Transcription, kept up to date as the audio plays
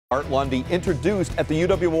Bart Lundy introduced at the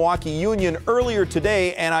UW-Milwaukee Union earlier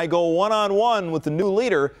today, and I go one-on-one with the new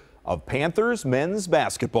leader of Panthers men's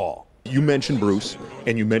basketball. You mentioned Bruce,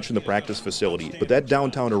 and you mentioned the practice facility, but that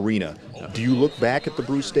downtown arena, do you look back at the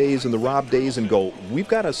Bruce days and the Rob days and go, we've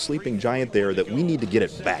got a sleeping giant there that we need to get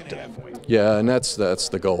it back to that point? Yeah, and that's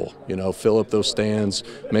the goal. You know, fill up those stands,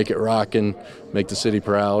 make it rocking, make the city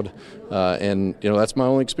proud, and you know that's my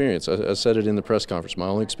only experience. I said it in the press conference. My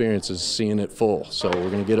only experience is seeing it full. So we're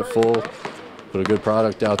going to get it full, put a good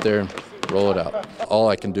product out there, roll it out. All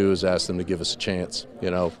I can do is ask them to give us a chance. You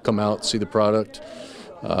know, come out, see the product.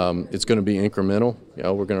 It's going to be incremental. You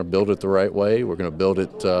know, we're going to build it the right way. We're going to build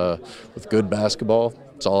it with good basketball.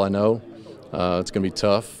 That's all I know. It's going to be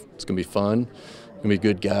tough. It's going to be fun. Going to be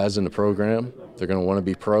good guys in the program. They're going to want to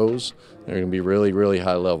be pros. They're going to be really, really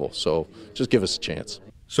high level. So just give us a chance.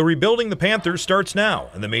 So rebuilding the Panthers starts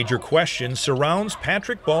now, and the major question surrounds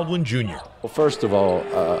Patrick Baldwin Jr. Well, first of all,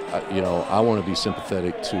 you know, I want to be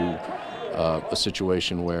sympathetic to a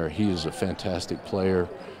situation where he is a fantastic player,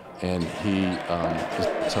 and he is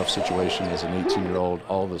a tough situation as an 18-year-old,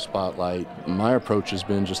 all the spotlight. My approach has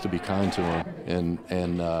been just to be kind to him,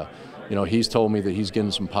 and you know, he's told me that he's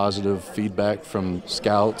getting some positive feedback from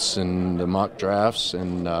scouts and the mock drafts,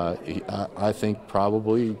 and I think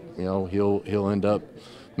probably, you know, he'll end up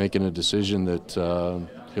making a decision that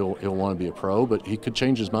he'll want to be a pro, but he could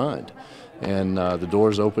change his mind, and the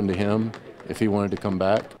door's open to him if he wanted to come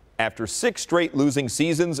back. After 6 straight losing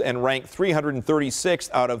seasons and ranked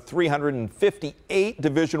 336th out of 358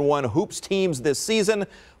 Division I hoops teams this season,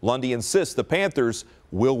 Lundy insists the Panthers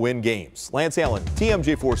will win games. Lance Allen,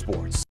 TMJ4 Sports.